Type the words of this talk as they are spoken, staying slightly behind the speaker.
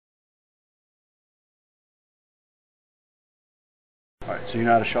Alright, so you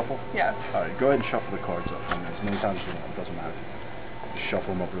know how to shuffle? Yes. Alright, go ahead and shuffle the cards up for me as many times as you want. It doesn't matter. Just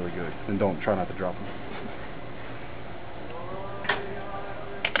shuffle them up really good. And try not to drop them.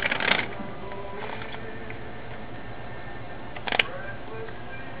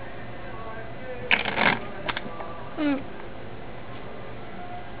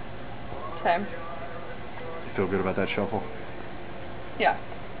 Okay. You feel good about that shuffle? Yeah.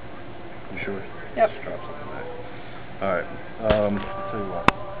 You sure? Yep. Just drop something back. Alright, I'll tell you what.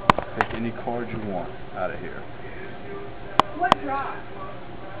 Pick any card you want out of here. What drop?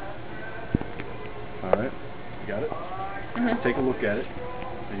 Alright, you got it? Take a look at it.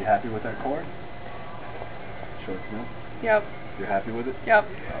 Are you happy with that card? Show it to me. Yep. You're happy with it? Yep.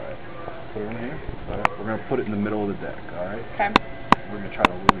 Alright. Put it in here. Alright, we're going to put it in the middle of the deck, alright? Okay. We're going to try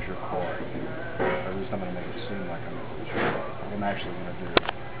to lose your card. Or at least I'm going to make it seem like I'm going to lose your card. What I'm actually going to do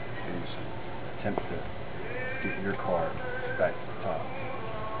is attempt to get your card back to the top.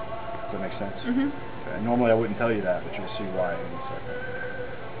 Does that make sense? Okay. Normally I wouldn't tell you that, but you'll see why in a second.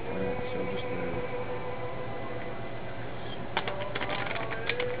 Alright, so just do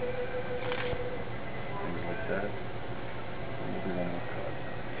things like that. And we'll do one more card.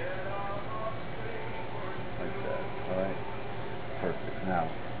 Like that. Alright? Perfect. Now,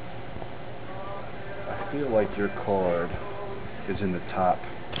 I feel like your card is in the top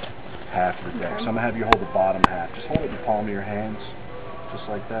half of the deck. So I'm going to have you hold the bottom half. Just hold it in the palm of your hands. Just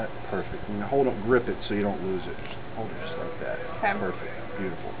like that. Perfect. And hold it, grip it so you don't lose it. Just hold it just like that. Okay. Perfect.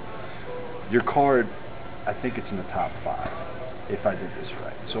 Beautiful. Your card, I think it's in the top 5, if I did this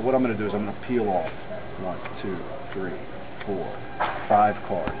right. So what I'm going to do is I'm going to peel off 1, 2, 3, 4, 5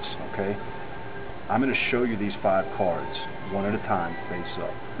 cards, okay? I'm going to show you these 5 cards, one at a time, face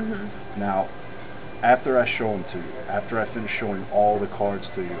up. Now, after I show them to you, after I finish showing all the cards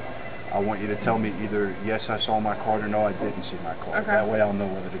to you, I want you to tell me either, yes, I saw my card, or no, I didn't see my card. Okay. That way I'll know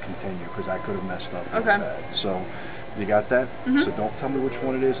whether to continue, because I could have messed up really bad. So, you got that? So don't tell me which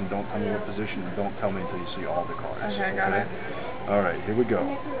one it is, and don't tell me what position, and don't tell me until you see all the cards. Okay, got it. Alright, here we go.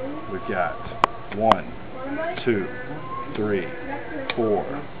 We've got 1, 2, 3, 4,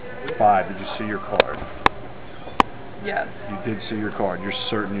 5. Did you see your card? Yes. You did see your card. You're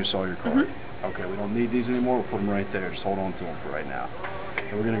certain you saw your card? Okay, we don't need these anymore. We'll put them right there. Just hold on to them for right now.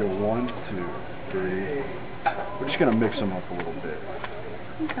 And we're going to go 1, 2, 3. We're just going to mix them up a little bit.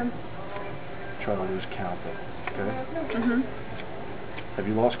 Okay. Try to lose count of them. Okay? Have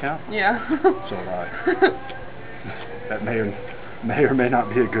you lost count? Yeah. So have I. That may or may not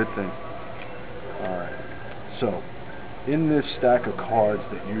be a good thing. Alright. So, in this stack of cards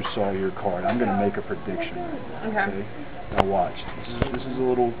that you saw your card, I'm going to make a prediction right now. Okay? Now watch. This is a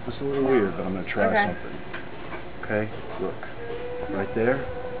little weird, but I'm going to try something. Okay? Look. Right there.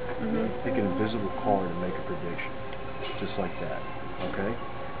 Take an invisible card and make a prediction. Just like that. Okay?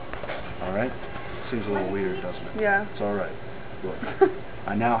 Alright? Seems a little weird, doesn't it? Yeah. It's alright. Look.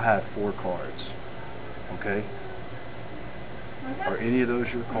 I now have 4 cards. Okay? Are any of those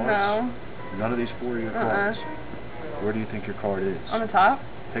your cards? No. None of these 4 are your cards. Where do you think your card is? On the top?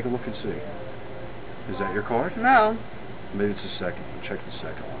 Take a look and see. Is that your card? No. Maybe it's the second. Check the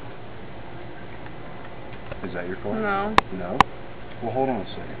second one. Is that your card? No. No? Well, hold on a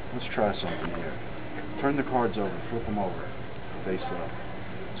second. Let's try something here. Turn the cards over. Flip them over. Face up.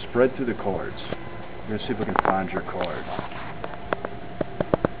 Spread through the cards. We're going to see if we can find your card.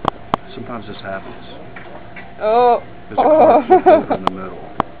 Sometimes this happens. Oh. There's a card flipped over in the middle.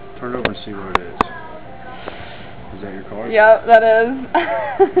 Turn it over and see where it is. Is that your card? Yep, that is.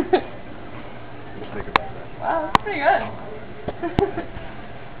 What do you think about that? Wow, that's pretty good.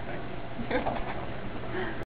 Thank you.